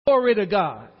Glory to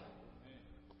God.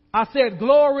 I said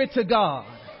glory to God.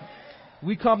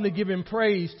 We come to give him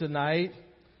praise tonight.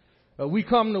 We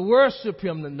come to worship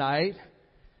him tonight.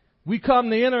 We come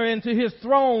to enter into his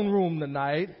throne room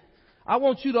tonight. I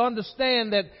want you to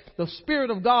understand that the Spirit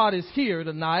of God is here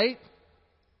tonight,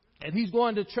 and he's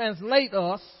going to translate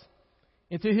us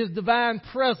into his divine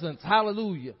presence.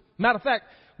 Hallelujah. Matter of fact,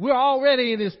 we're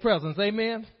already in his presence.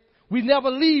 Amen. We never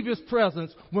leave his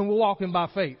presence when we're walking by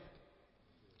faith.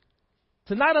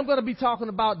 Tonight I'm going to be talking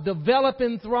about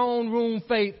developing throne room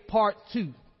faith part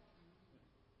 2.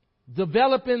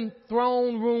 Developing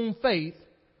throne room faith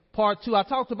part 2. I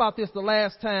talked about this the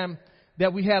last time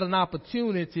that we had an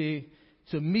opportunity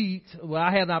to meet. Well,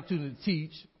 I had an opportunity to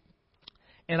teach.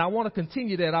 And I want to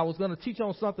continue that. I was going to teach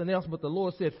on something else, but the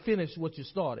Lord said, finish what you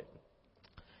started.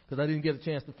 Because I didn't get a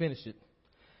chance to finish it.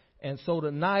 And so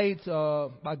tonight,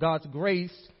 by God's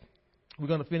grace, we're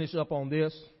going to finish up on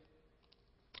this.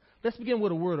 Let's begin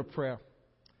with a word of prayer.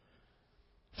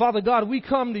 Father God, we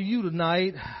come to you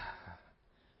tonight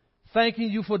thanking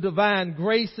you for divine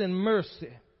grace and mercy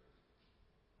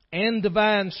and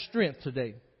divine strength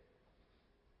today.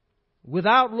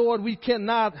 Without, Lord, we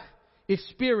cannot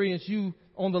experience you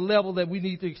on the level that we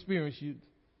need to experience you.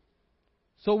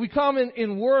 So we come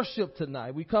in worship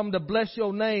tonight. We come to bless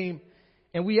your name,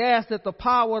 and we ask that the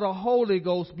power of the Holy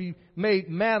Ghost be made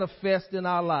manifest in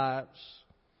our lives.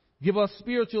 Give us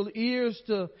spiritual ears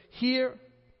to hear,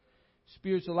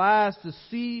 spiritual eyes to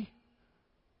see.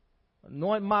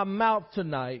 Anoint my mouth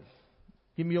tonight.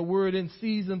 Give me a word in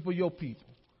season for your people.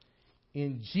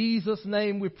 In Jesus'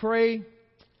 name we pray.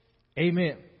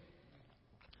 Amen.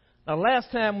 Now,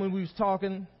 last time when we was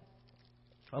talking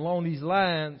along these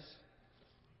lines,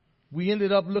 we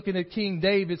ended up looking at King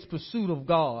David's pursuit of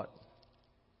God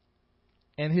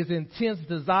and his intense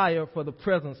desire for the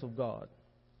presence of God.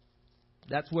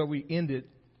 That's where we ended.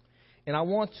 And I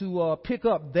want to pick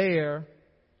up there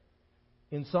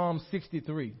in Psalm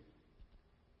 63.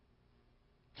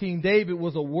 King David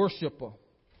was a worshiper.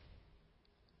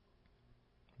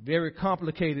 Very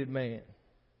complicated man.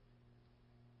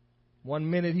 One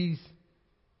minute he's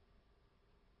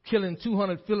killing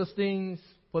 200 Philistines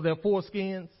for their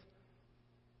foreskins.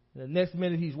 The next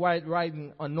minute he's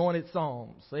writing anointed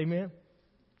psalms. Amen.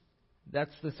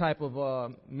 That's the type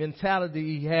of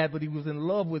mentality he had, but he was in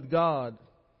love with God.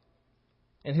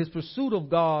 And his pursuit of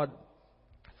God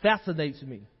fascinates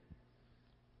me.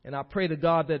 And I pray to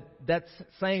God that that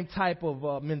same type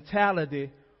of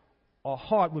mentality or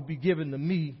heart would be given to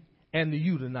me and to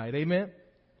you tonight. Amen.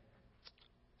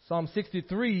 Psalm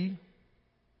 63,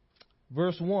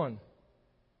 verse 1.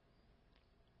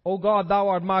 O God, thou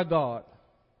art my God.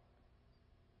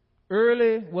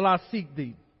 Early will I seek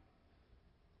thee.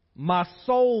 My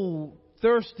soul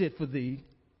thirsteth for thee.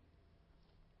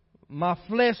 My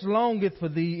flesh longeth for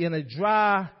thee in a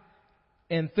dry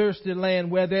and thirsty land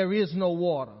where there is no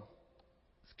water.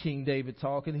 It's King David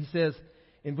talking. He says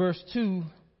in verse 2,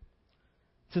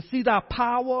 to see thy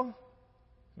power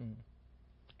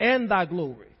and thy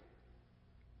glory.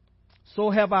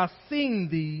 So have I seen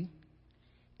thee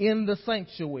in the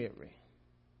sanctuary.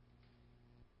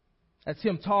 That's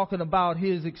him talking about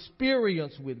his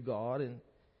experience with God and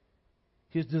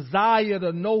his desire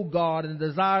to know God and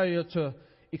desire to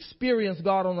experience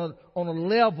God on a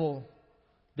level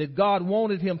that God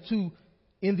wanted him to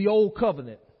in the old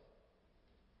covenant.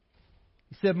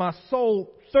 He said, my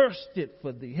soul thirsted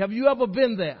for thee. Have you ever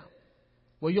been there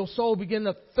where your soul began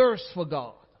to thirst for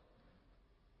God?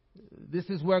 This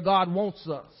is where God wants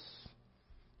us.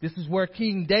 This is where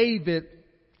King David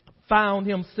found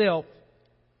himself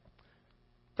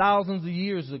thousands of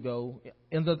years ago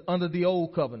under the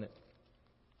old covenant.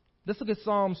 Let's look at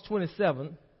Psalms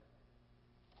 27,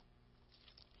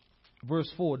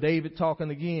 verse 4. David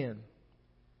talking again.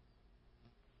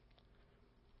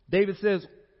 David says,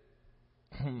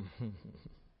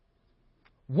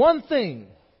 one thing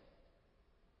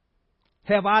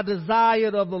have I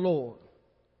desired of the Lord.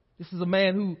 This is a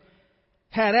man who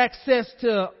had access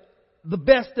to the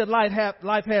best that life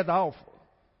had to offer.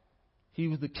 He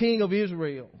was the king of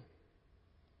Israel,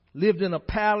 lived in a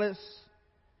palace,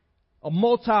 a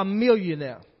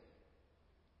multi-millionaire.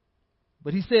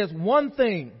 But he says, one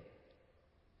thing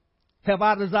have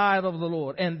I desired of the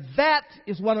Lord, and that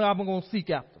is what I'm going to seek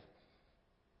after.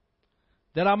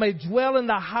 That I may dwell in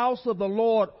the house of the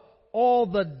Lord all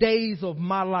the days of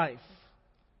my life,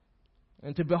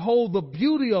 and to behold the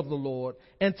beauty of the Lord,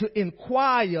 and to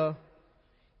inquire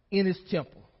in his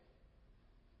temple.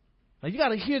 Now you got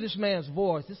to hear this man's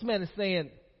voice. This man is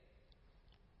saying,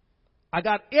 I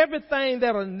got everything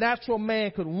that a natural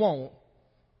man could want,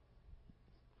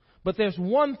 but there's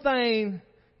one thing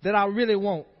that I really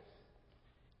want,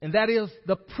 and that is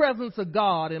the presence of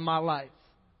God in my life.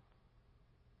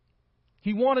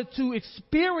 He wanted to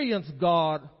experience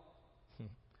God,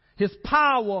 His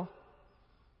power,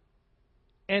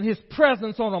 and His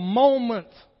presence on a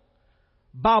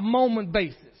moment-by-moment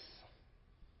basis.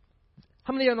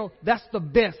 How many of you know that's the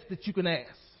best that you can ask?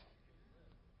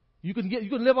 You can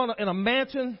live in a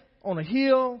mansion on a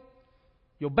hill.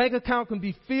 Your bank account can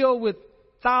be filled with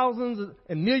thousands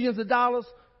and millions of dollars.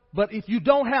 But if you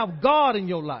don't have God in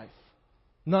your life,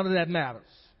 none of that matters.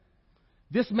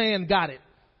 This man got it.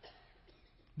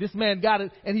 This man got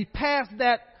it. And he passed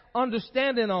that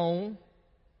understanding on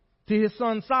to his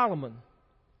son Solomon.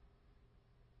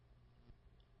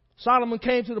 Solomon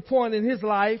came to the point in his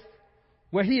life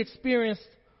where he experienced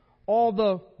all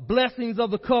the blessings of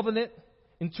the covenant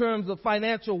in terms of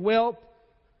financial wealth.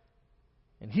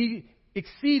 And he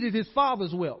exceeded his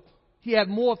father's wealth. He had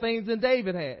more things than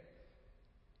David had.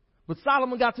 But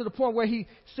Solomon got to the point where he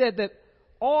said that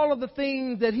all of the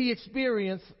things that he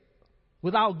experienced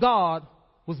without God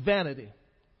was vanity.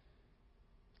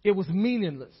 It was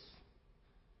meaningless.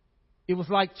 It was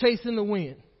like chasing the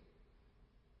wind.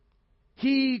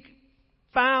 He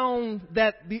found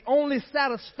that the only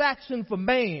satisfaction for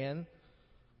man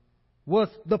was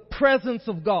the presence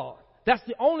of God. That's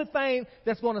the only thing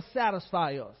that's going to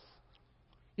satisfy us,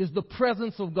 is the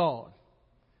presence of God.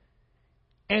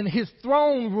 And His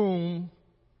throne room,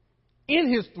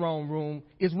 in His throne room,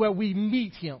 is where we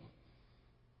meet Him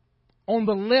on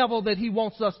the level that He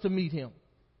wants us to meet Him,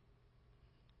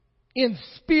 in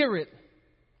spirit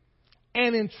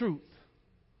and in truth.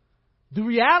 The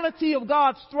reality of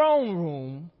God's throne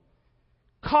room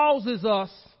causes us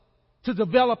to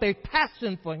develop a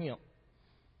passion for Him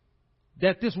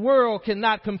that this world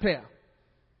cannot compare.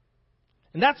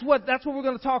 And that's what we're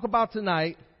going to talk about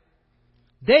tonight.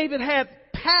 David had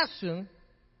passion,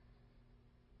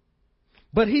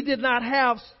 but he did not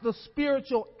have the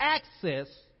spiritual access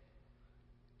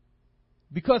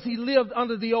because he lived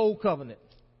under the old covenant.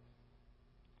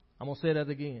 I'm going to say that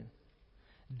again.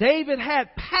 David had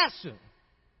passion,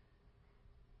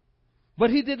 but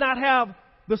he did not have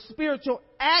the spiritual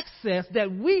access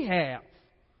that we have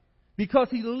because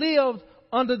he lived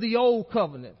under the old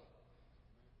covenant.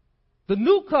 The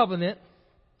new covenant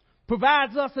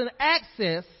provides us an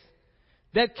access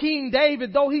that King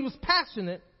David, though he was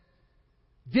passionate,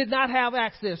 did not have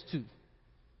access to.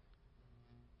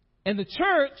 And the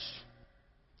church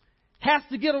has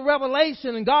to get a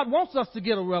revelation, and God wants us to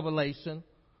get a revelation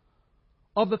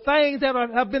of the things that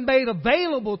have been made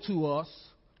available to us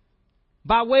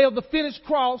by way of the finished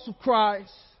cross of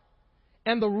Christ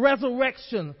and the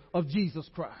resurrection of Jesus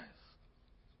Christ.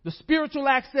 The spiritual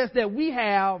access that we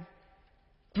have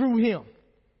through Him.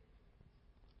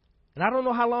 And I don't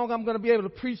know how long I'm going to be able to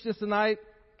preach this tonight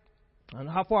and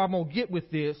how far I'm going to get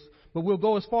with this, but we'll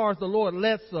go as far as the Lord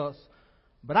lets us.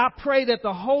 But I pray that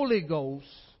the Holy Ghost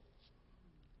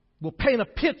will paint a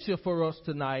picture for us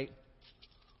tonight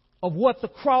of what the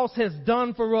cross has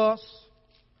done for us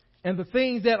and the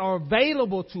things that are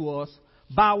available to us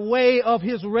by way of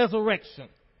His resurrection.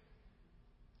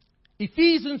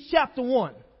 Ephesians chapter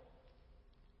 1.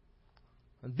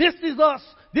 This is us.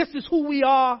 This is who we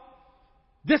are.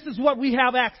 This is what we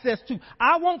have access to.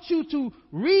 I want you to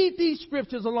read these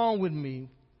scriptures along with me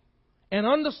and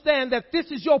understand that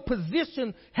this is your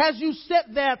position as you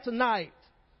sit there tonight.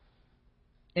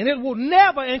 And it will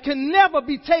never and can never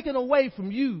be taken away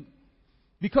from you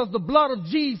because the blood of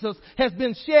Jesus has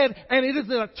been shed, and it is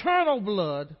an eternal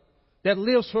blood that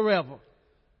lives forever.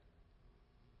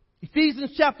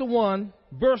 Ephesians chapter 1,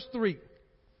 verse 3.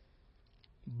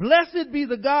 Blessed be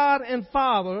the God and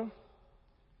Father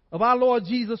of our Lord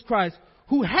Jesus Christ,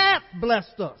 who hath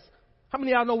blessed us. How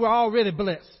many of y'all know we're already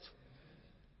blessed?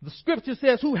 The scripture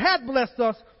says, who hath blessed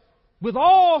us with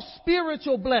all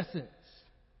spiritual blessings.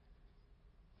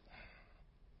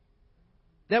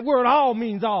 That word all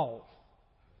means all.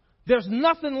 There's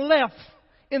nothing left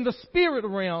in the spirit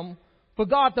realm for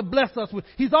God to bless us with.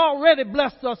 He's already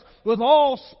blessed us with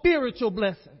all spiritual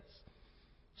blessings.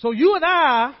 So you and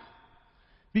I,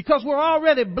 because we're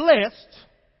already blessed,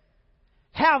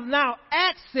 have now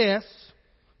access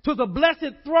to the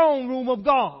blessed throne room of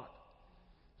God.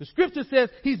 The scripture says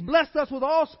He's blessed us with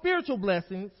all spiritual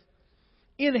blessings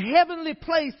in heavenly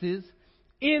places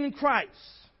in Christ.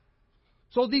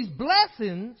 So these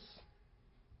blessings,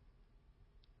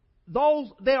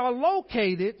 they are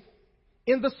located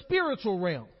in the spiritual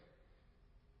realm.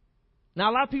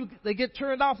 Now, a lot of people, they get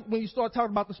turned off when you start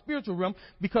talking about the spiritual realm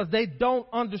because they don't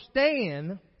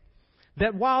understand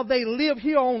that while they live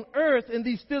here on earth in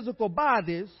these physical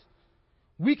bodies,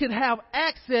 we can have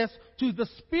access to the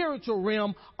spiritual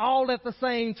realm all at the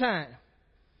same time.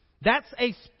 That's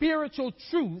a spiritual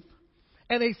truth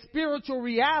and a spiritual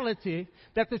reality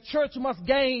that the church must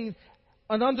gain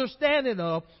an understanding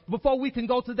of before we can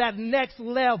go to that next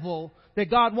level that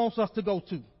God wants us to go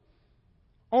to.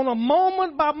 On a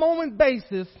moment-by-moment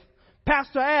basis,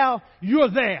 Pastor Al,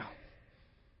 you're there.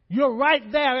 You're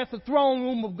right there at the throne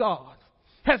room of God.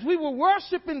 As we were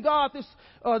worshiping God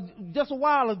just a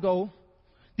while ago,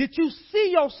 did you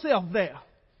see yourself there?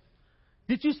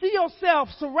 Did you see yourself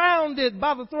surrounded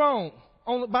by the throne?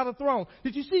 By the throne?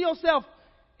 Did you see yourself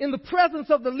in the presence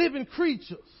of the living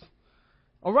creatures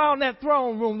around that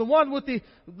throne room? The one with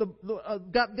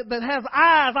that has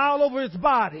eyes all over its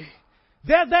body.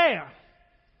 They're there.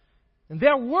 And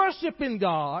they're worshiping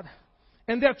God.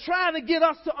 And they're trying to get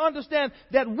us to understand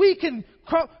that we can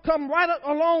come right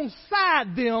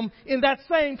alongside them in that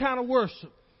same kind of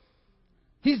worship.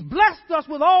 He's blessed us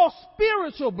with all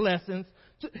spiritual blessings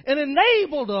and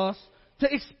enabled us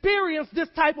to experience this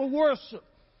type of worship.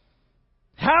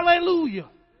 Hallelujah.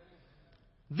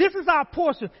 This is our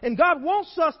portion. And God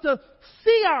wants us to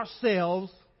see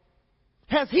ourselves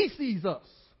as He sees us.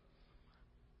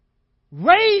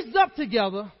 Raised up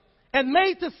together and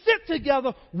made to sit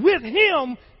together with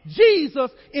Him, Jesus,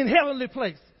 in heavenly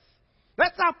places.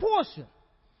 That's our portion.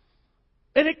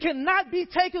 And it cannot be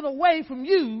taken away from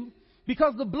you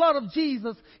because the blood of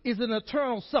Jesus is an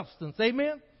eternal substance.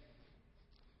 Amen?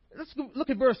 Let's look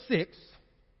at verse 6.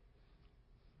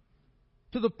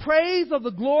 To the praise of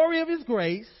the glory of His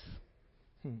grace,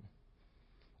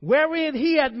 wherein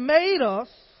He had made us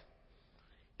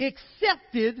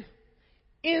accepted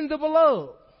in the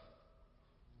beloved.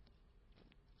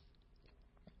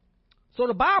 So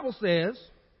the Bible says,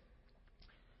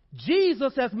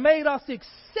 Jesus has made us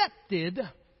accepted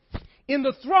in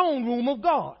the throne room of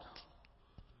God.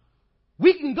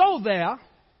 We can go there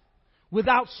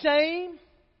without shame,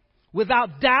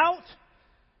 without doubt,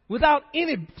 without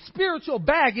any spiritual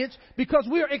baggage, because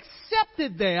we're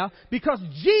accepted there, because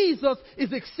Jesus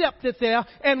is accepted there,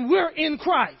 and we're in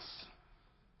Christ.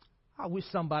 I wish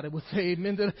somebody would say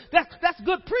amen to that. That's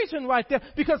good preaching right there,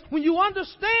 because when you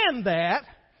understand that,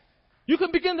 you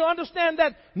can begin to understand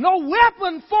that no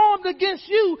weapon formed against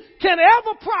you can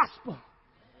ever prosper.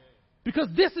 Because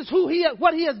this is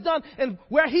what He has done and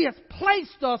where He has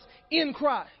placed us in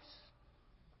Christ.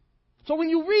 So when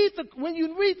you read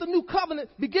the New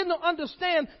Covenant, begin to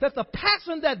understand that the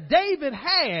passion that David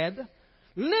had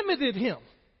limited him.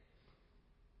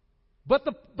 But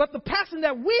the passion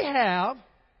that we have,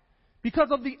 because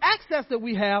of the access that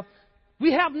we have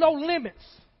no limits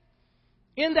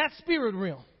in that spirit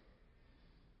realm.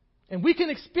 And we can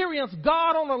experience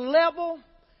God on a level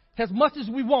as much as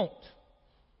we want,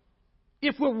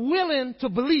 if we're willing to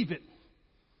believe it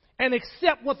and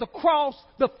accept what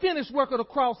the finished work of the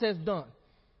cross has done.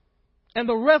 And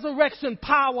the resurrection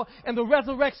power and the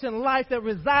resurrection life that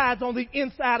resides on the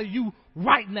inside of you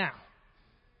right now.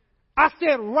 I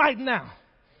said right now.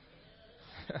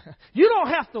 You don't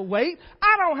have to wait.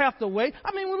 I don't have to wait.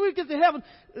 I mean, when we get to heaven,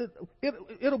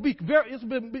 it'll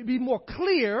be more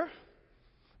clear.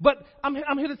 But I'm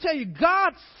here to tell you,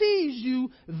 God sees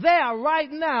you there right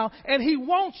now, and He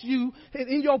wants you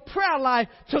in your prayer life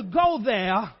to go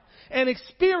there and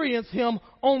experience Him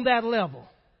on that level.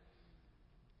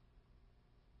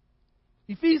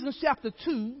 Ephesians chapter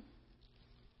 2,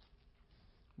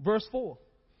 verse 4.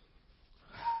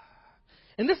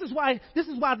 And this is why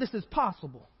this is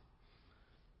possible.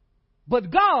 But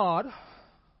God,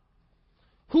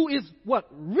 who is what?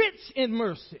 Rich in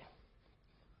mercy.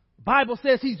 Bible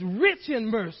says He's rich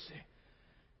in mercy.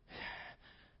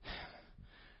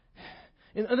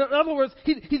 In other words,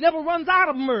 he never runs out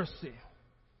of mercy.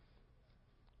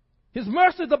 His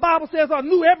mercy, the Bible says, are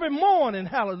new every morning.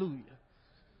 Hallelujah.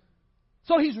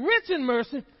 So He's rich in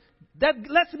mercy. That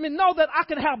lets me know that I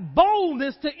can have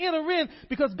boldness to enter in,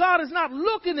 because God is not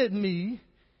looking at me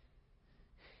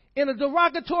in a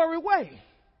derogatory way.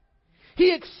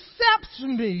 He accepts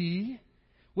me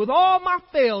with all my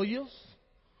failures,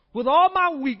 with all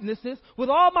my weaknesses, with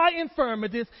all my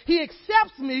infirmities. He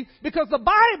accepts me because the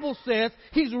Bible says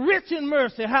He's rich in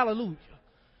mercy. Hallelujah.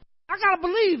 I got to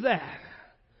believe that.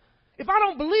 If I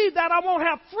don't believe that, I won't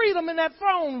have freedom in that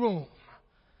throne room.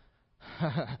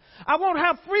 I won't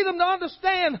have freedom to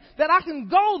understand that I can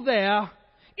go there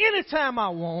anytime I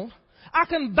want. I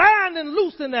can bind and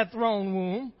loose in that throne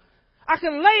room. I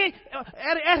can lay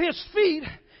at His feet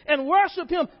and worship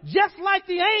Him just like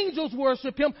the angels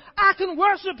worship Him. I can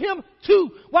worship Him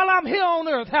too while I'm here on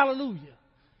earth. Hallelujah.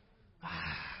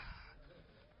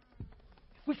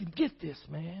 If we can get this,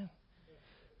 man.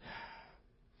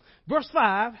 Verse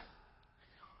 5,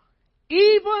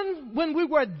 even when we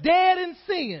were dead in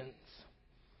sins,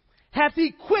 hath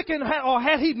he quickened, or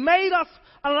hath he made us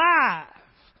alive.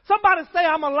 Somebody say,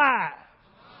 I'm alive.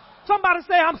 Somebody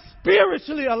say, I'm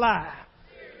spiritually alive.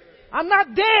 I'm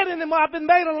not dead anymore. I've been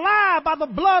made alive by the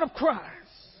blood of Christ.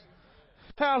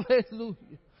 Hallelujah.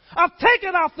 I've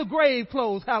taken off the grave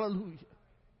clothes. Hallelujah.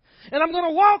 And I'm going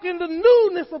to walk in the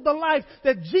newness of the life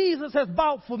that Jesus has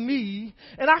bought for me.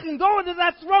 And I can go into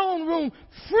that throne room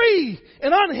free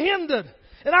and unhindered.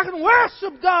 And I can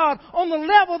worship God on the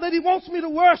level that he wants me to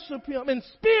worship him, in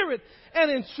spirit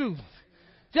and in truth.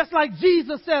 Just like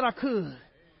Jesus said I could.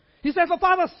 He said, the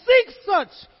Father seeks such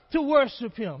to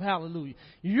worship him. Hallelujah.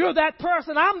 You're that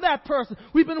person. I'm that person.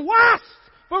 We've been washed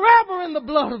forever in the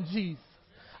blood of Jesus.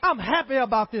 I'm happy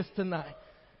about this tonight.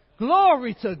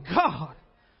 Glory to God.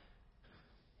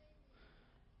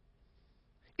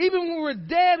 Even when we were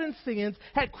dead in sins,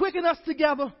 had quickened us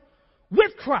together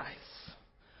with Christ.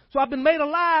 So I've been made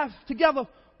alive together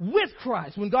with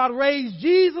Christ. When God raised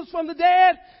Jesus from the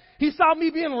dead, he saw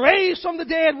me being raised from the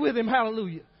dead with him.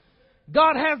 Hallelujah.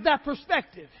 God has that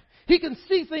perspective. He can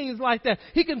see things like that.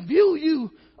 He can view you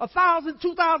 1,000,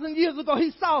 2,000 years ago.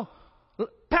 He saw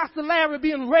Pastor Larry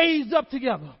being raised up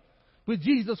together with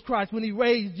Jesus Christ when he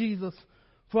raised Jesus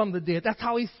from the dead. That's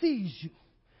how he sees you.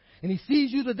 And he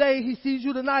sees you today. He sees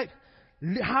you tonight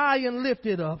high and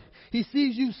lifted up. He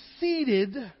sees you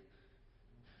seated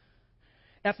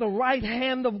at the right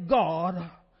hand of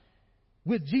God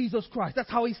with Jesus Christ.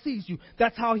 That's how he sees you.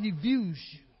 That's how he views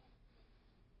you.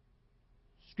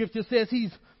 Scripture says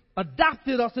he's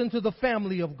adopted us into the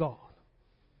family of God,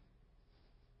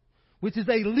 which is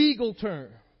a legal term.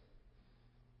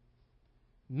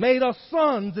 Made us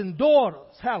sons and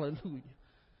daughters. Hallelujah.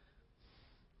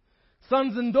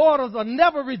 Sons and daughters are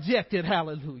never rejected.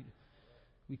 Hallelujah.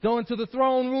 We go into the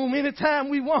throne room anytime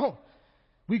we want.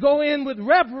 We go in with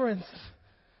reverence,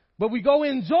 but we go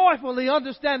in joyfully,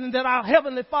 understanding that our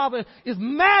Heavenly Father is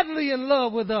madly in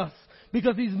love with us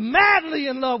because he's madly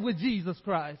in love with Jesus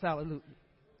Christ. Hallelujah.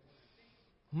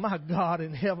 My God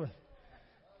in heaven.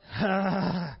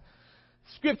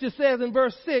 Scripture says in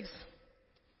verse 6,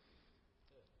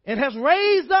 and has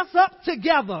raised us up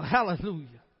together. Hallelujah.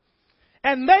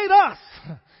 And made us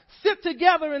sit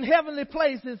together in heavenly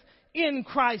places in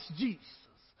Christ Jesus.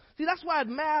 See, that's why it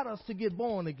matters to get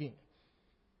born again.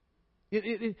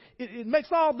 It makes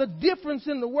all the difference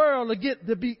in the world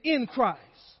to be in Christ.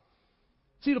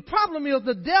 See, the problem is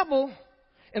the devil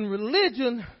and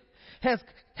religion has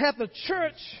had the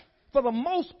church, for the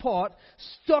most part,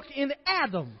 stuck in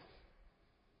Adam.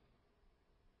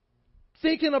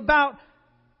 Thinking about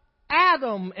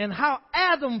Adam and how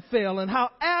Adam fell and how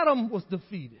Adam was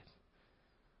defeated.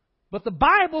 But the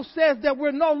Bible says that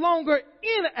we're no longer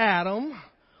in Adam.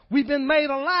 We've been made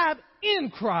alive in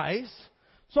Christ.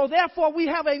 So therefore we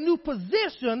have a new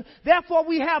position. Therefore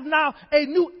we have now a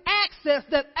new access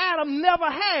that Adam never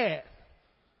had.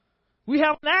 We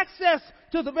have access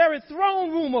to the very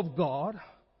throne room of God,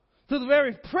 to the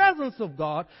very presence of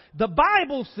God. The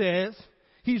Bible says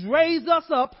he's raised us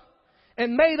up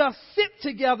and made us sit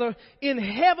together in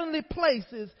heavenly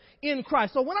places in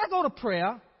Christ. So when I go to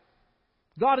prayer,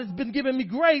 God has been giving me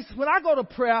grace. When I go to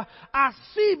prayer, I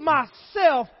see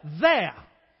myself there.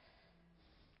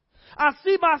 I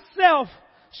see myself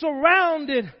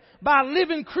surrounded by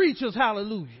living creatures.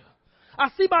 Hallelujah. I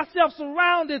see myself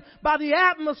surrounded by the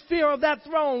atmosphere of that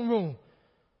throne room.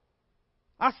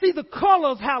 I see the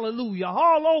colors, hallelujah,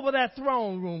 all over that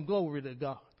throne room. Glory to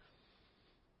God.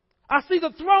 I see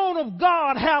the throne of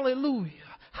God, hallelujah,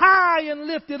 high and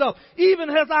lifted up. Even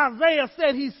as Isaiah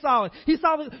said he saw it. He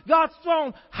saw God's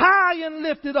throne high and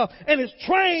lifted up, and his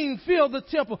train filled the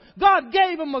temple. God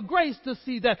gave him a grace to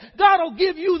see that. God will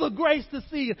give you the grace to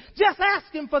see it. Just ask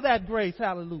him for that grace,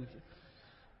 hallelujah.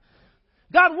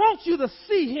 God wants you to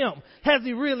see him as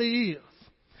he really is.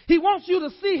 He wants you to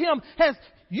see him as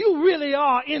you really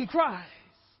are in Christ,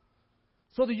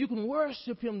 so that you can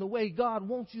worship him the way God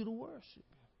wants you to worship.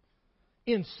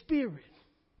 In spirit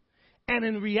and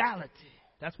in reality.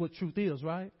 That's what truth is,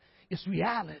 right? It's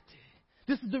reality.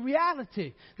 This is the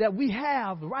reality that we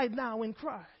have right now in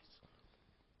Christ.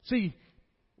 See,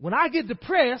 when I get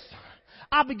depressed,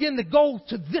 I begin to go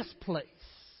to this place.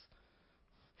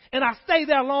 And I stay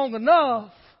there long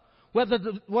enough where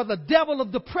the devil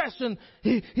of depression,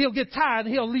 he'll get tired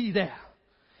and he'll leave there.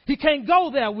 He can't go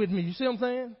there with me. You see what I'm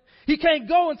saying? He can't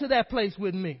go into that place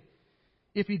with me.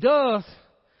 If he does,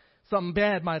 something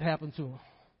bad might happen to him.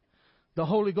 The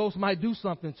Holy Ghost might do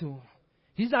something to him.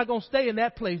 He's not going to stay in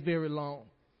that place very long.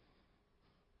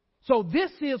 So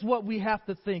this is what we have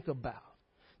to think about.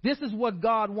 This is what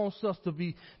God wants us to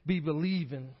be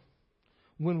believing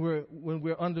when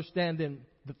we're understanding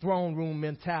the throne room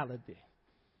mentality.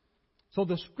 So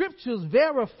the scriptures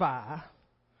verify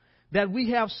that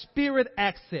we have spirit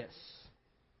access.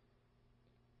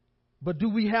 But do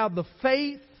we have the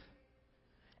faith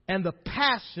and the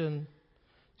passion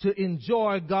to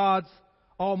enjoy God's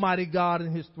Almighty God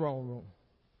in his throne room?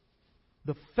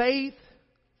 The faith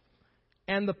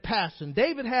and the passion.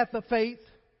 David had the faith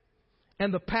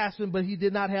and the passion, but he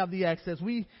did not have the access.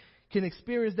 We can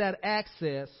experience that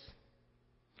access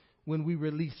when we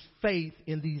release faith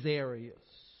in these areas.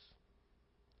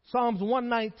 Psalms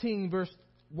 119, verse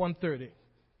 130.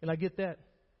 Can I get that?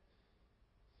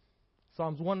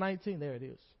 Psalms 119, there it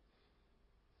is.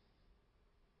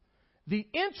 The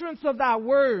entrance of thy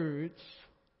words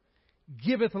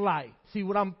giveth light. See,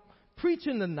 what I'm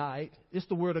preaching tonight is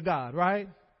the word of God, right?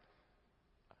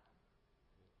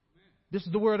 This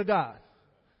is the word of God.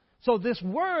 So this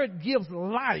word gives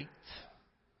light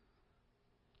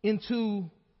into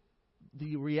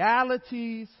the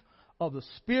realities of the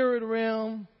spirit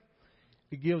realm.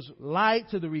 It gives light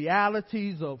to the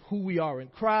realities of who we are in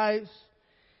Christ.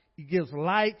 It gives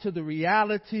light to the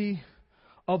reality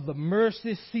of the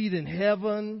mercy seat in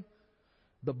heaven,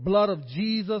 the blood of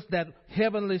Jesus, that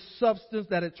heavenly substance,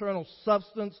 that eternal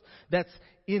substance that's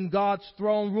in God's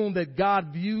throne room that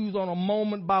God views on a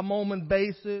moment by moment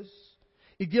basis.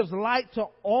 It gives light to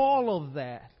all of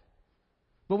that.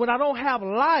 But when I don't have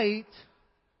light,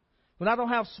 when I don't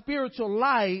have spiritual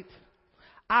light,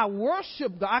 I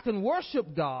worship God. I can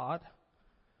worship God,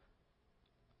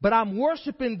 but I'm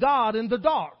worshiping God in the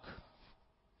dark.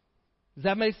 Does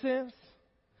that make sense?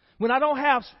 When I don't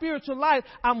have spiritual light,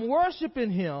 I'm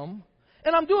worshiping him,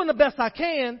 and I'm doing the best I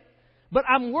can, but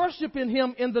I'm worshiping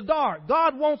him in the dark.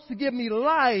 God wants to give me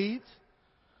light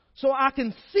so I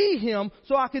can see him,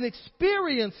 so I can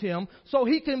experience him, so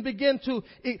he can begin to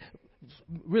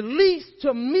release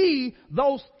to me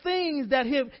those things that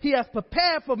he has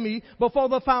prepared for me before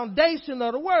the foundation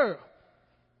of the world.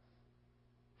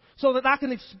 So that I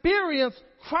can experience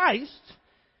Christ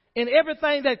in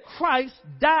everything that Christ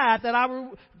died that I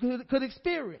could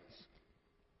experience.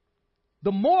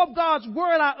 The more of God's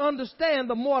word I understand,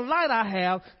 the more light I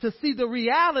have to see the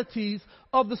realities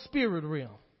of the spirit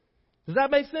realm. Does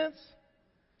that make sense?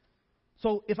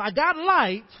 So if I got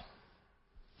light,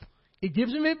 it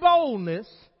gives me boldness,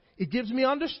 it gives me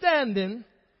understanding,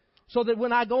 so that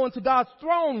when I go into God's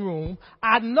throne room,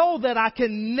 I know that I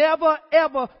can never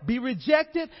ever be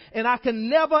rejected and I can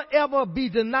never ever be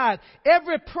denied.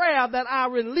 Every prayer that I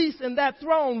release in that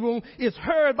throne room is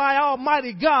heard by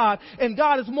Almighty God, and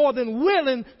God is more than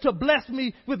willing to bless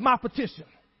me with my petition.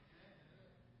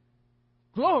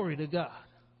 Glory to God.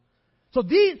 So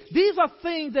these are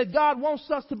things that God wants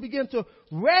us to begin to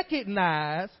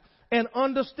recognize and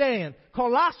understand.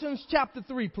 Colossians chapter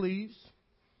 3, please.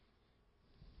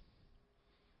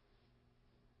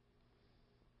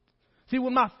 See,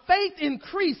 when my faith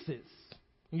increases,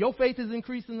 and your faith is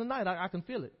increasing tonight, I can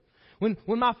feel it. When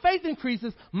my faith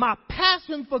increases, my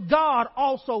passion for God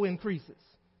also increases.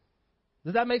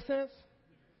 Does that make sense?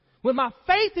 When my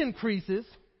faith increases,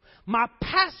 my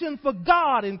passion for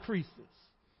God increases.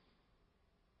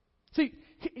 See,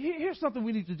 here's something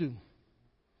we need to do.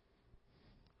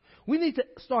 We need to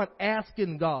start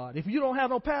asking God. If you don't have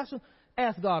no passion,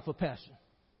 ask God for passion.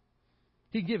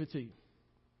 He'll give it to you.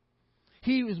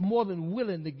 He is more than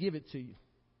willing to give it to you.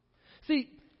 See,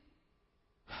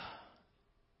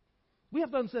 we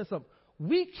have to understand something.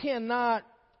 We cannot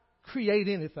create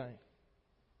anything.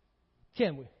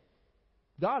 Can we?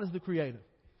 God is the creator.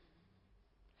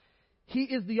 He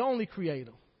is the only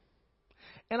creator.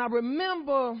 And I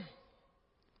remember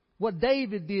what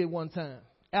David did one time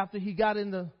after he got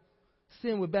into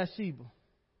sin with Bathsheba.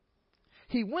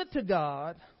 He went to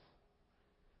God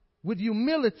with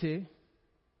humility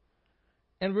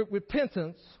and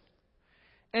repentance,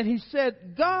 and he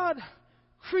said, God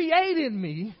created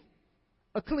me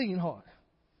a clean heart,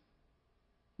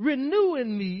 renew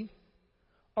in me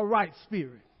a right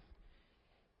spirit.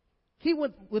 He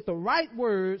went with the right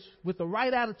words, with the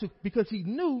right attitude, because he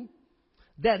knew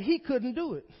that he couldn't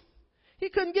do it. He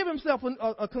couldn't give himself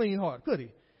a clean heart, could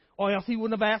he? Or else he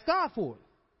wouldn't have asked God for it.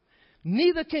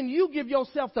 Neither can you give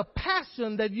yourself the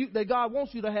passion that God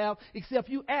wants you to have, except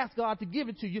you ask God to give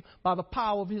it to you by the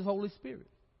power of his Holy Spirit.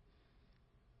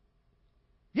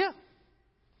 Yeah.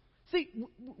 See,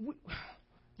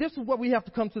 this is what we have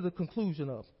to come to the conclusion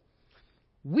of.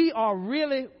 We are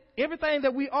really, everything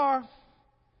that we are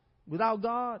without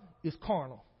God is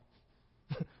carnal.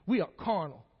 We are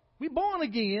carnal. We're born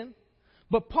again,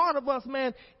 but part of us,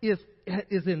 man, is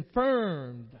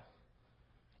infirmed.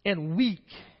 and weak.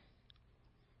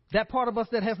 That part of us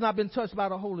that has not been touched by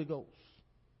the Holy Ghost.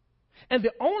 And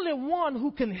the only one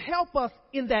who can help us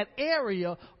in that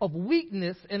area of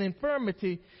weakness and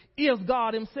infirmity is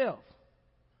God himself.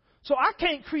 So I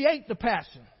can't create the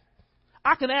passion.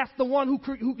 I can ask the one who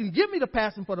can give me the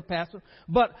passion for the passion,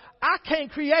 but I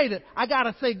can't create it. I got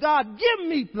to say, God, give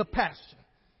me the passion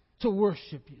to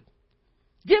worship you.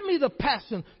 Give me the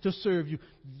passion to serve you.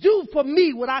 Do for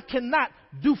me what I cannot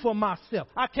do for myself.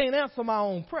 I can't answer my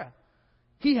own prayer.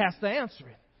 He has to answer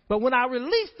it. But when I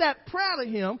release that prayer to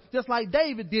him, just like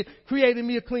David did, creating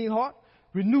me a clean heart,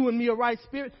 renewing me a right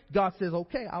spirit, God says,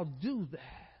 okay, I'll do that.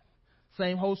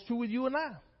 Same holds true with you and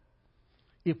I.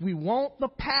 If we want the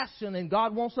passion and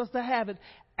God wants us to have it,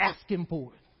 ask him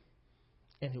for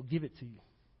it. And he'll give it to you.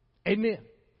 Amen.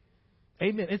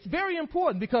 Amen. It's very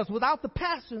important because without the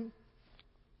passion,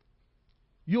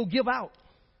 you'll give out.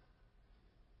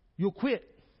 You'll quit.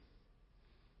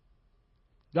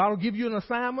 God will give you an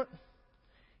assignment,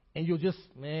 and you'll just,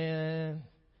 man,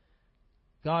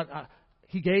 God,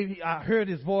 I heard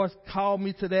his voice call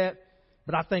me to that,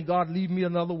 but I think God lead me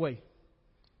another way.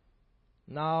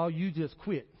 No, you just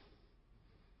quit.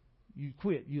 You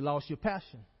quit. You lost your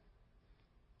passion.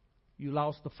 You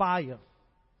lost the fire.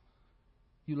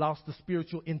 You lost the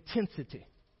spiritual intensity.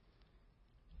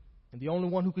 And the only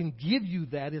one who can give you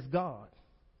that is God.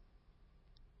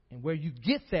 And where you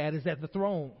get that is at the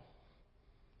throne.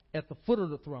 At the foot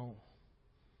of the throne.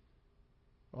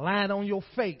 Lying on your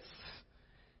face.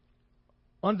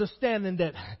 Understanding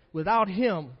that without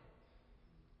him,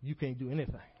 you can't do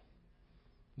anything.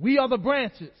 We are the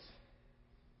branches.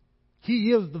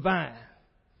 He is the vine.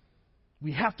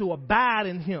 We have to abide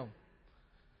in him.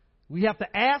 We have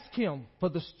to ask him for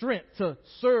the strength to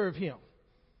serve him.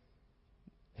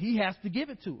 He has to give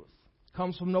it to us. It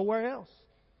comes from nowhere else.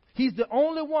 He's the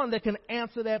only one that can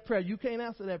answer that prayer. You can't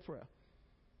answer that prayer.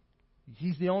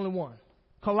 He's the only one.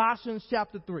 Colossians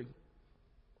chapter 3.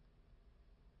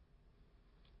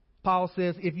 Paul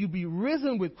says, if you be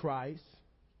risen with Christ,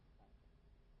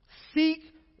 seek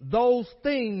those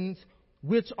things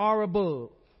which are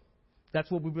above. That's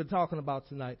what we've been talking about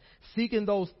tonight. Seeking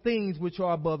those things which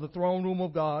are above, the throne room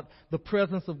of God, the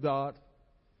presence of God,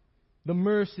 the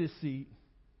mercy seat,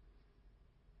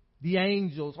 the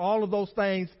angels, all of those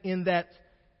things in that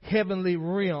heavenly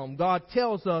realm. God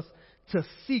tells us to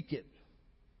seek it.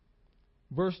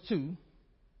 Verse 2.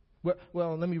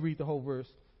 Well, let me read the whole verse.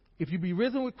 If you be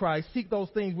risen with Christ, seek those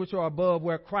things which are above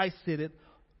where Christ sitteth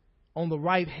on the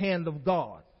right hand of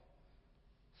God.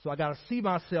 So I got to see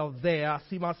myself there. I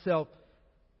see myself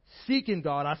seeking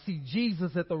God. I see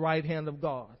Jesus at the right hand of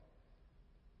God.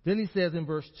 Then he says in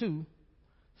verse 2,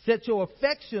 set your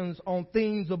affections on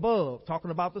things above, talking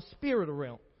about the spirit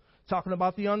realm, talking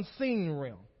about the unseen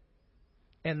realm,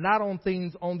 and not on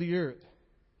things on the earth.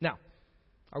 Now,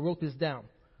 I wrote this down.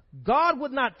 God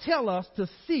would not tell us to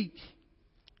seek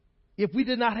if we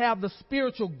did not have the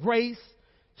spiritual grace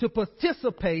to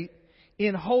participate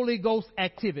in Holy Ghost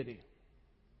activity.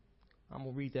 I'm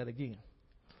going to read that again.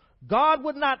 God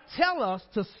would not tell us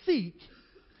to seek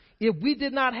if we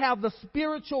did not have the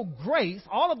spiritual grace.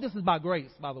 All of this is by grace,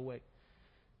 by the way.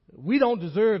 We don't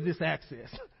deserve this access.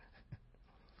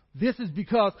 This is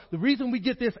because the reason we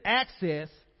get this access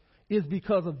is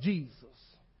because of Jesus.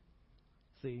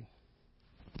 See,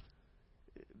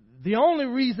 the only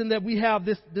reason that we have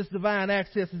this divine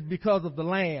access is because of the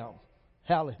Lamb.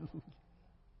 Hallelujah.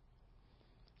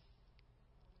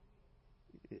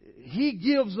 He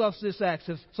gives us this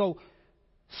access. So,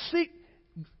 seek.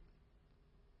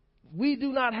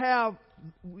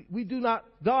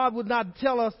 God would not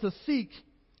tell us to seek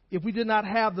if we did not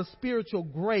have the spiritual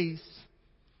grace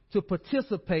to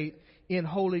participate in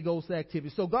Holy Ghost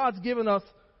activity. So God's given us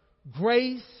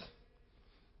grace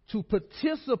to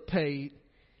participate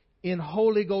in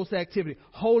Holy Ghost activity.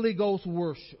 Holy Ghost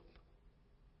worship.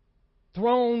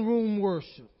 Throne room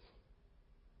worship.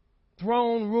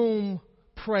 Throne room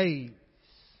praise.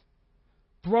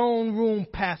 Throne room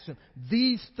passion.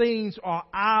 These things are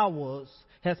ours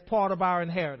as part of our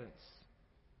inheritance.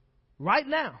 Right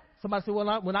now. Somebody said,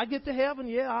 well, when I get to heaven,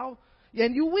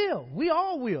 and you will. We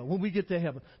all will when we get to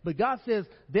heaven. But God says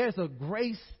there's a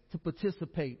grace to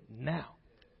participate now.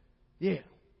 Yeah.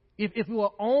 If we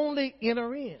will only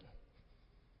enter in.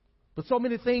 But so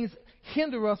many things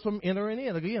hinder us from entering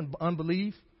in. Again,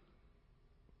 unbelief,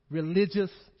 religious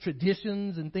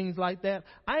traditions and things like that.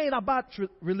 I ain't about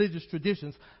religious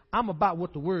traditions. I'm about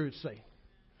what the words say.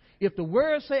 If the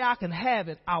words say I can have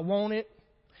it, I want it,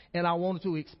 and I want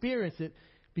to experience it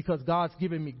because God's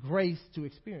given me grace to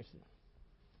experience it.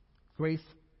 Grace,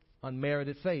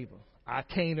 unmerited favor. I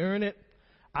can't earn it.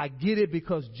 I get it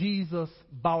because Jesus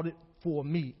bought it for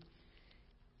me.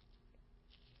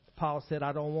 Paul said,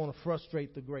 I don't want to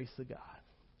frustrate the grace of God.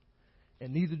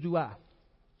 And neither do I.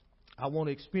 I want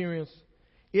to experience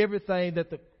everything that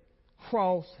the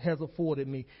cross has afforded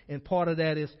me. And part of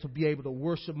that is to be able to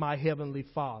worship my Heavenly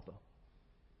Father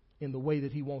in the way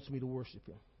that He wants me to worship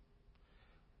Him.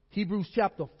 Hebrews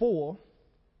chapter 4.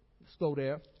 Let's go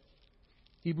there.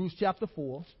 Hebrews chapter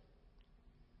 4.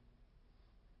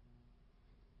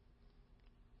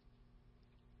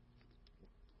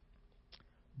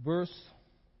 Verse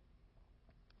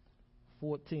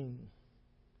 14.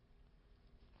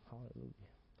 Hallelujah.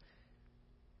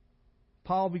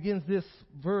 Paul begins this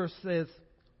verse as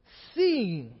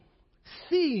seeing.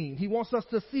 He wants us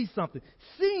to see something.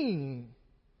 Seeing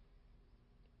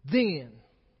then.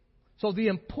 So the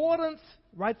importance,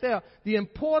 right there, the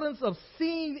importance of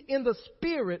seeing in the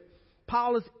Spirit,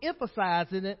 Paul is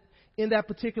emphasizing it in that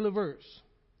particular verse.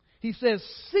 He says,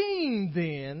 seeing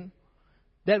then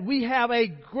that we have a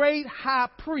great high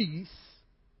priest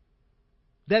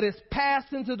that is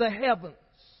passed into the heavens,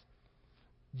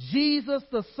 Jesus,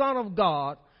 the Son of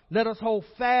God, let us hold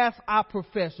fast our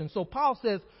profession. So Paul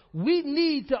says we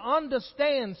need to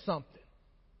understand something.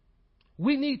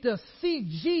 We need to see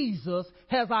Jesus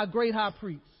as our great high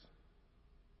priest.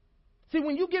 See,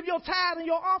 when you give your tithe and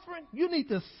your offering, you need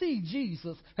to see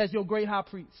Jesus as your great high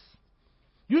priest.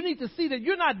 You need to see that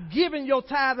you're not giving your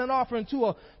tithe and offering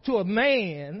to a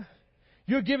man.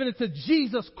 You're giving it to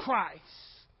Jesus Christ.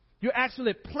 You're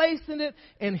actually placing it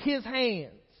in His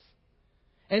hands.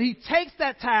 And He takes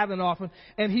that tithe and offering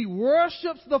and He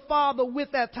worships the Father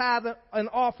with that tithe and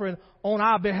offering on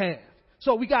our behalf.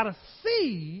 So we got to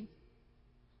see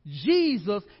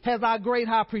Jesus as our great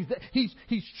high priest. He's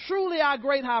truly our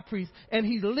great high priest, and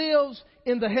He lives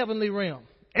in the heavenly realm.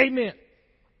 Amen.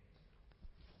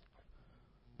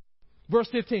 Verse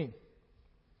 15.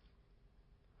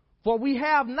 For we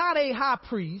have not a high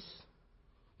priest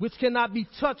which cannot be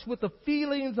touched with the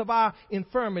feelings of our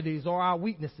infirmities or our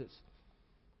weaknesses,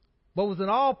 but was in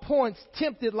all points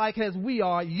tempted like as we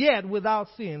are, yet without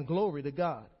sin. Glory to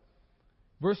God.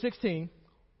 Verse 16.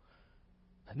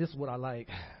 And this is what I like.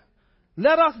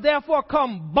 Let us therefore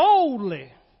come boldly.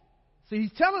 See,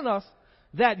 he's telling us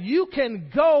that you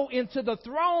can go into the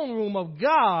throne room of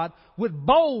God with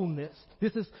boldness.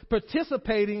 This is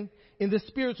participating in this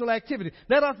spiritual activity.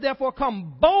 Let us therefore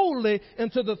come boldly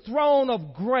into the throne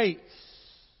of grace.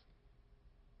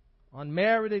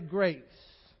 Unmerited grace.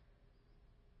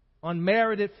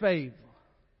 Unmerited favor.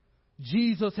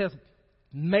 Jesus has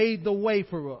made the way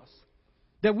for us,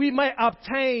 that we may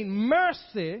obtain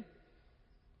mercy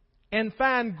and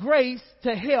find grace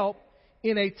to help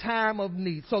in a time of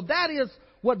need. So that is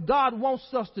what God wants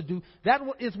us to do. That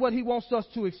is what He wants us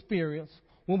to experience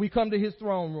when we come to His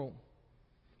throne room.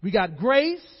 We got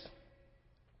grace,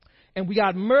 and we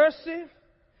got mercy,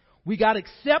 we got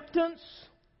acceptance.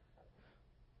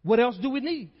 What else do we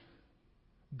need?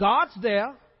 God's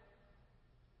there.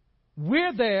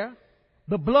 We're there.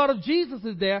 The blood of Jesus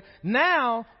is there.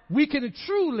 Now we can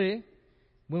truly,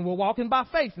 when we're walking by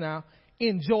faith now,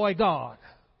 enjoy God.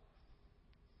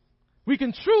 We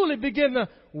can truly begin to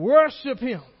worship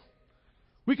Him.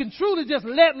 We can truly just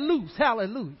let loose,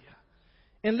 hallelujah,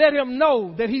 and let Him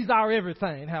know that He's our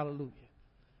everything, hallelujah.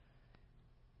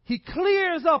 He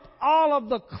clears up all of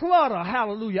the clutter,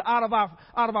 hallelujah, out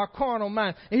of our carnal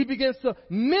mind, and He begins to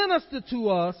minister to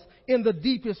us in the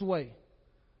deepest way.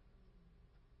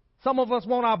 Some of us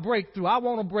want our breakthrough. I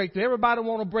want a breakthrough. Everybody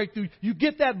want a breakthrough. You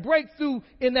get that breakthrough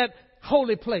in that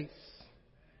holy place.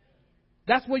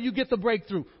 That's where you get the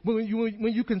breakthrough. When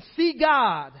you can see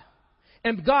God,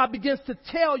 and God begins to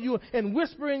tell you and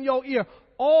whisper in your ear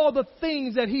all the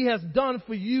things that He has done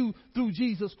for you through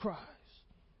Jesus Christ.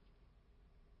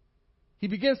 He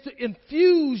begins to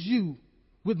infuse you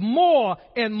with more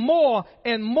and more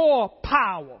and more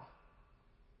power.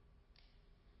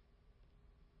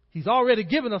 He's already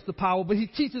given us the power, but He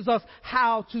teaches us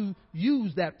how to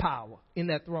use that power in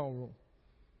that throne room.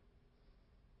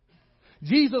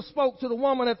 Jesus spoke to the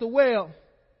woman at the well,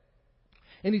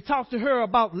 and He talked to her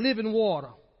about living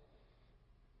water.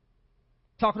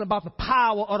 Talking about the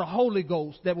power of the Holy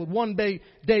Ghost that would one day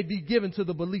be given to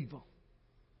the believer.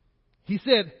 He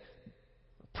said,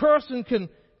 a person can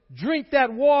drink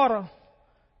that water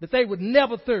that they would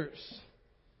never thirst.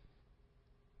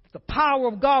 The power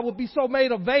of God would be so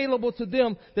made available to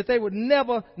them that they would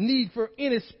never need for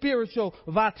any spiritual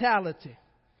vitality.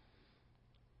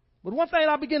 But one thing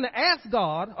I began to ask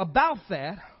God about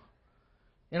that,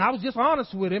 and I was just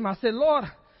honest with Him. I said, Lord,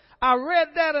 I read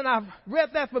that, and I've read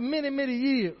that for many, many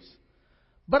years.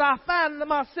 But I find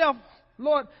myself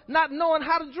Lord, not knowing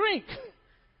how to drink.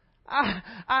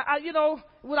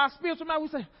 With our spiritual mind, we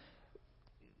say,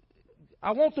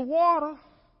 I want the water,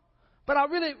 but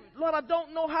Lord, I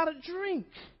don't know how to drink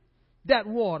that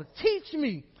water. Teach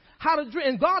me how to drink.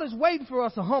 And God is waiting for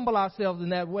us to humble ourselves in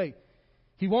that way.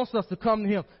 He wants us to come to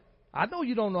Him. I know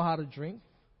you don't know how to drink.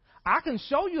 I can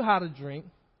show you how to drink,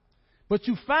 but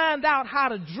you find out how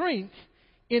to drink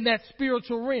in that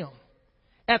spiritual realm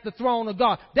at the throne of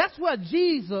God. That's where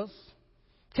Jesus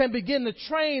can begin to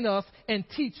train us and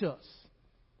teach us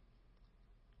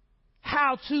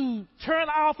how to turn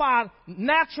off our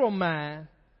natural mind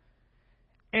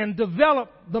and develop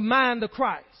the mind of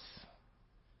Christ.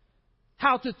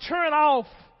 How to turn off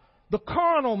the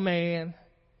carnal man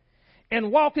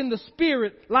and walk in the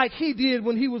Spirit like He did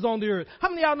when He was on the earth. How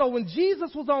many of y'all know when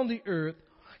Jesus was on the earth,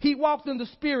 He walked in the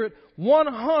Spirit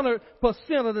 100%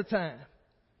 of the time?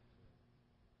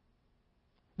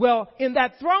 Well, in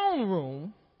that throne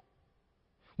room,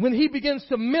 when He begins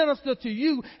to minister to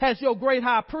you as your great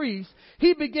high priest,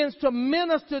 He begins to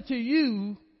minister to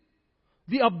you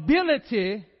the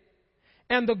ability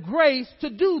and the grace to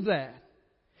do that.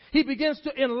 He begins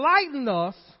to enlighten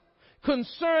us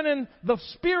concerning the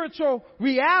spiritual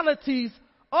realities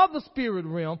of the spirit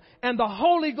realm and the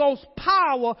Holy Ghost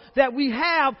power that we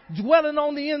have dwelling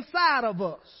on the inside of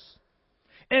us.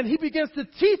 And He begins to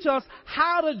teach us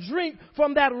how to drink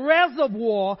from that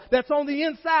reservoir that's on the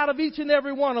inside of each and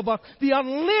every one of us. The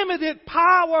unlimited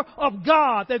power of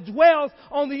God that dwells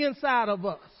on the inside of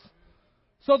us.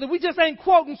 So that we just ain't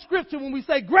quoting scripture when we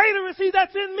say, greater is He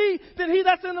that's in me than he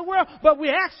that's in the world. But we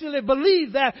actually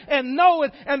believe that and know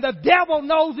it, and the devil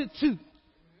knows it too.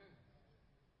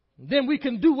 Then we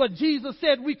can do what Jesus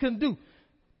said we can do.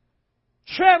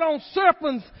 Tread on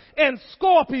serpents and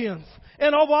scorpions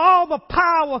and over all the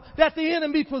power that the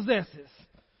enemy possesses.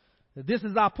 This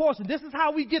is our portion. This is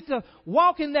how we get to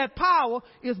walk in that power,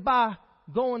 is by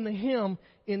going to Him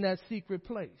in that secret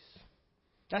place.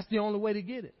 That's the only way to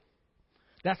get it.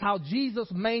 That's how Jesus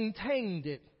maintained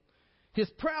it. His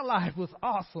prayer life was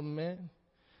awesome, man.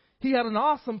 He had an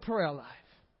awesome prayer life.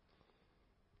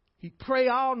 He'd pray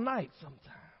all night sometimes.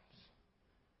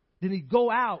 Then he'd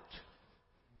go out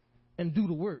and do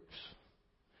the works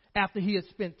after he had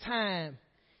spent time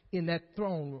in that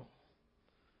throne room,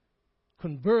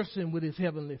 conversing with his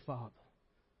heavenly Father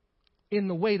in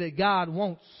the way that God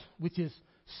wants, which is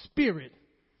spirit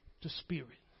to spirit.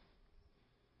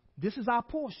 This is our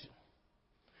portion.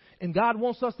 And God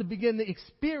wants us to begin to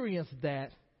experience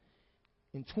that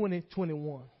in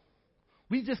 2021.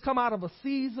 We just come out of a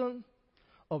season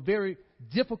of very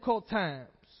difficult times.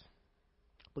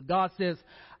 But God says,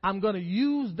 I'm going to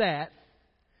use that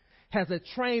as a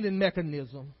training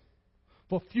mechanism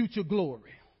for future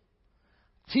glory.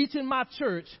 Teaching my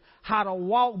church how to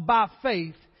walk by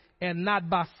faith and not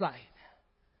by sight.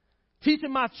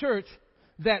 Teaching my church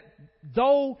that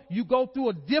though you go through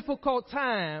a difficult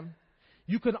time,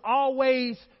 you can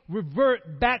always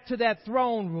revert back to that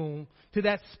throne room, to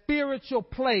that spiritual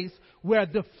place where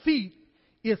defeat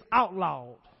is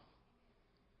outlawed.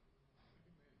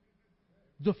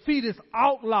 Defeat is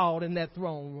outlawed in that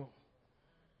throne room.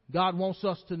 God wants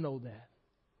us to know that.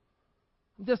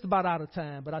 I'm just about out of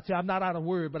time, but I tell you, I'm not out of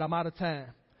word, but I'm out of time.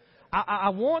 I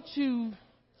want you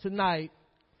tonight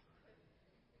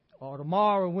or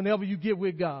tomorrow, whenever you get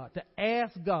with God, to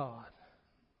ask God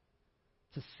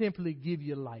to simply give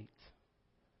you light,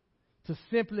 to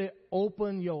simply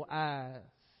open your eyes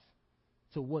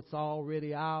to what's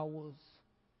already ours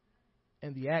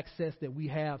and the access that we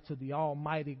have to the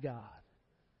Almighty God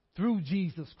through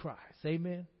Jesus Christ.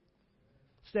 Amen.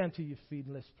 Stand to your feet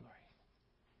and let's pray.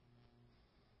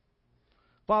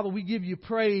 Father, we give you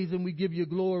praise and we give you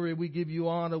glory. We give you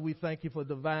honor. We thank you for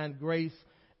divine grace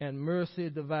and mercy,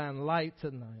 divine light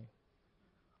tonight.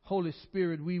 Holy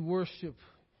Spirit, we worship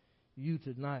you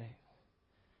tonight.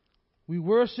 We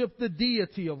worship the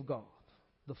deity of God,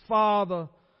 the Father,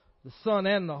 the Son,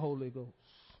 and the Holy Ghost.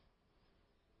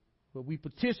 But we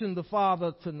petition the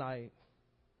Father tonight.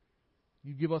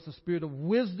 You give us a spirit of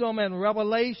wisdom and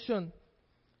revelation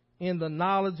in the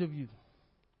knowledge of you.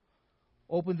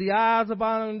 Open the eyes of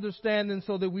our understanding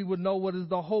so that we would know what is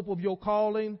the hope of your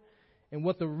calling and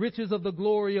what the riches of the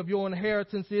glory of your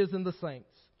inheritance is in the saints.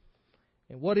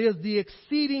 And what is the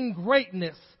exceeding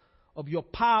greatness of your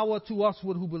power to us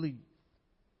who believe.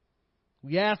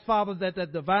 We ask, Father, that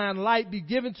that divine light be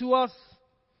given to us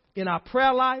in our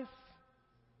prayer life,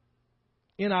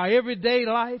 in our everyday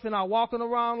life, in our walking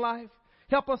around life.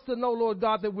 Help us to know, Lord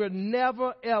God, that we're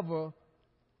never, ever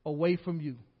away from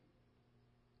you.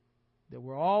 That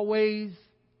we're always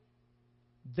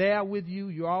there with you.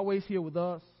 You're always here with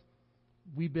us.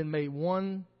 we've been made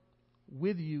one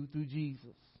with you through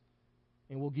Jesus.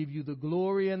 And we'll give you the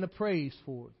glory and the praise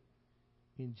for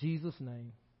it. In Jesus'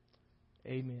 name,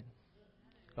 amen.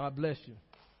 God bless you.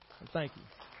 And thank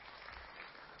you.